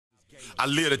I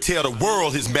live to tell the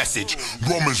world his message.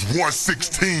 Romans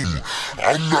 1:16.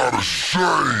 I'm not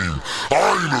ashamed. I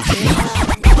ain't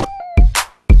ashamed.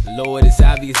 Lord, it's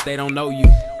obvious they don't know you,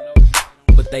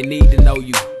 but they need to know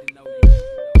you.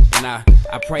 And I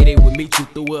pray they will meet you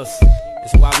through us.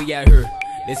 That's why we out here.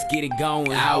 Let's get it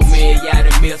going. Oh man, y'all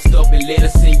done messed up and let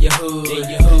us in your hood.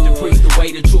 To preach the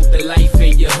way, the truth, the life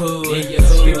in your hood.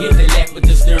 Forget the lack, but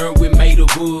the stern we made of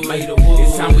wood.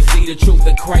 It's time we see the truth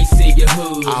of Christ in your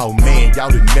hood. Oh man, y'all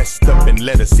done messed up and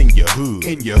let us in your hood.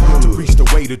 To preach the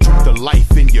way, the truth, the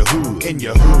life in your hood.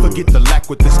 Forget the lack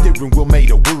with the steering wheel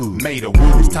made of wood.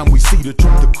 It's time we see the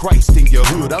truth of Christ in your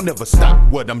hood. I'll never stop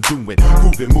what I'm doing,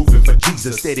 moving for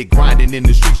Jesus. Steady grinding in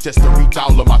the streets just to reach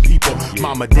all of my people.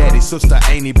 Mama, daddy, sister,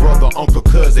 auntie, brother, uncle,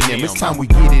 cousin, them. It's time we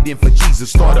get it in for Jesus,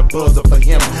 start a buzz up for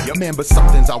him. Man, but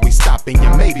something's always stopping you.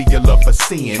 Maybe your love for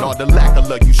sin, or the lack of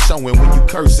love you showing when you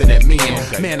cursing at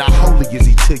men. Man, how holy is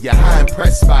he to you? How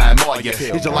impressed by him are you?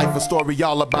 Is your life a story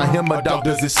all about him, or dog,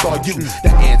 does it scar you?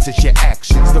 The answer's your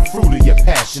actions, the fruit of your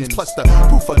passions, plus the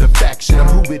proof of the faction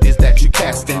of who it is that you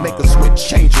casting. Make a switch,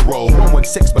 change your role.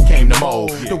 116 became the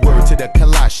mold. The word to the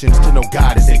Colossians to know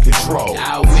God is in control.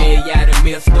 Oh man, y'all done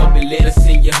messed up and let us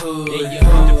in your hood.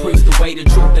 To preach the way, the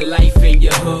truth, the life in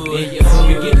your hood.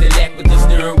 Forget the lack, but the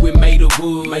stern we made of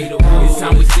wood. It's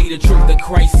time we see the truth of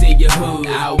Christ in your hood.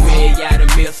 Oh man, y'all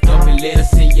done messed up and let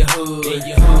us in your hood.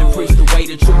 To preach the way,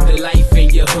 the truth, the life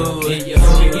in your hood.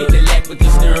 Forget the lack, but the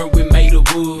stern we made of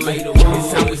wood.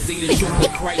 It's time we see the truth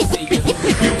of Christ in your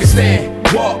hood. You can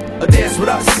stand, walk, or dance with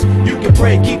us. You can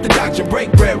pray, keep the doctrine,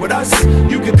 break bread with us.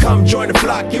 You can come join the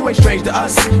flock, you ain't strange to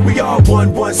us. We all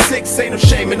 116, ain't no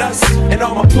shame in us. And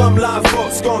all my plumb line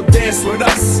folks gon' dance with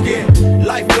us. Yeah,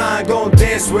 Lifeline gon'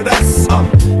 dance with us.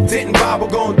 Denton Bible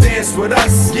gon' dance with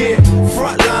us. Yeah,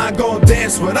 Frontline gon'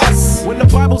 dance with us. When the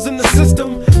Bible's in the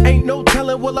system, ain't no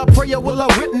telling will I pray or will I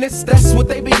witness. That's what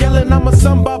they be yelling. I'm a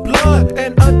son by blood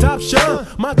and adoption.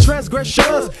 My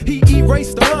transgressions, he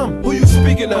erased them. Who you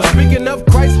speaking of? Speaking of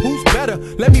Christ, who's better?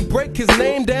 Let me break his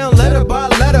name down letter by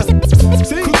letter.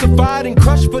 Crucified and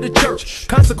crushed for the church.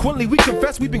 Consequently, we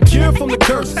confess we've been cured from the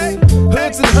curse.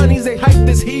 Hoods and honeys, they hype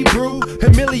this Hebrew.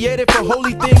 Humiliated for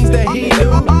holy things that he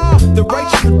knew. The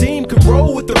righteous redeemed could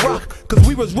roll with the rock, cause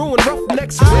we was ruined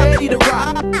roughnecks ready to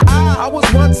rock. I was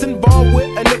once involved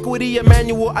with iniquity.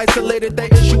 Emmanuel isolated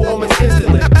that issue almost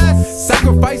instantly.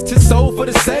 Sacrificed his soul for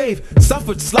the save.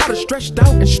 Suffered slaughter, stretched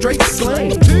out and straight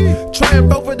slain.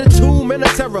 Triumph over the tomb and the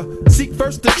terror. Seek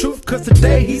first the truth, cause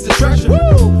today he's a treasure.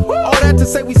 All that to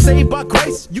say we saved by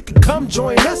grace. You can come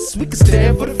join us, we can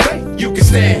stand for the faith. You can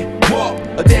stand, walk,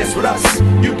 or dance with us.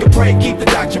 You can pray, keep the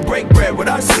doctrine, break bread with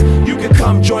us. You can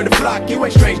come join the flock, you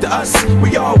ain't strange to us.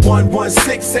 We all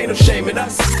 116, ain't no shame in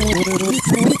us.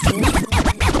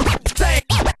 Stand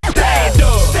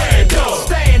up, stand up,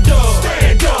 stand up,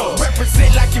 stand up.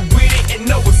 Represent like you with it and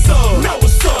know what's up, know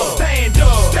what's up. Stand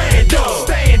up, stand up,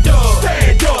 stand up,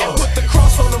 stand up. And put the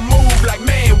cross on the move like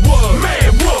man what,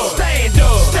 man what. Stand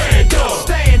up, stand up,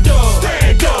 stand up,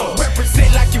 stand up.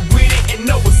 Represent like you with it and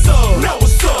know what's up, know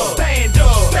what's up. Stand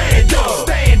up, stand up,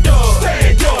 stand up,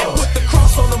 stand up. And put the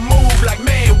cross on the move like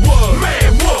man what,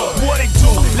 man what. What it do?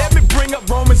 Let me bring up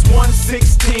Romans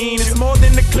 1:16. It's more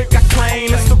than the clique I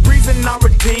claim. It's the reason I'm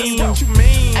redeemed. What you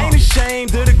mean? Ain't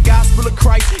ashamed of the gospel of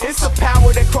Christ. It's the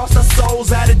power that crossed our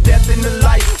souls out of death into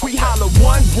life. We holler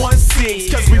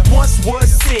 116, cause we once was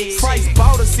sin. Christ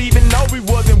bought us even though we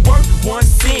wasn't worth one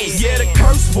sin. Yeah, the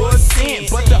curse was sin,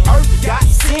 but the earth got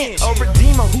sin. A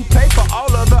redeemer who paid for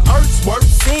all of the earth's worth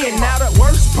sin. Now the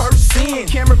worst person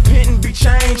can repent and be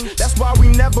changed. That's why we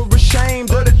never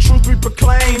ashamed of the truth we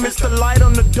proclaim. It's the light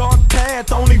on the dark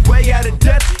path, only way out of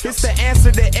death. It's the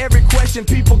answer to every question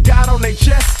people got on their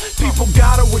chest. People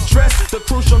gotta address the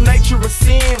crucial nature of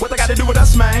sin. What they gotta do with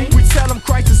us, man? We tell them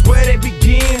Christ is where they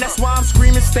begin. That's why I'm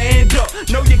screaming, stand up.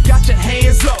 Know you got your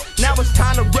hands up. Now it's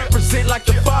time to represent like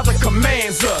the Father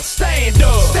commands us. Stand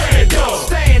up, stand up,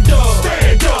 stand up,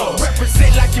 stand up.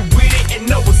 Represent like you with it and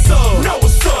know what's up, know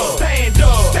what's up. Stand up.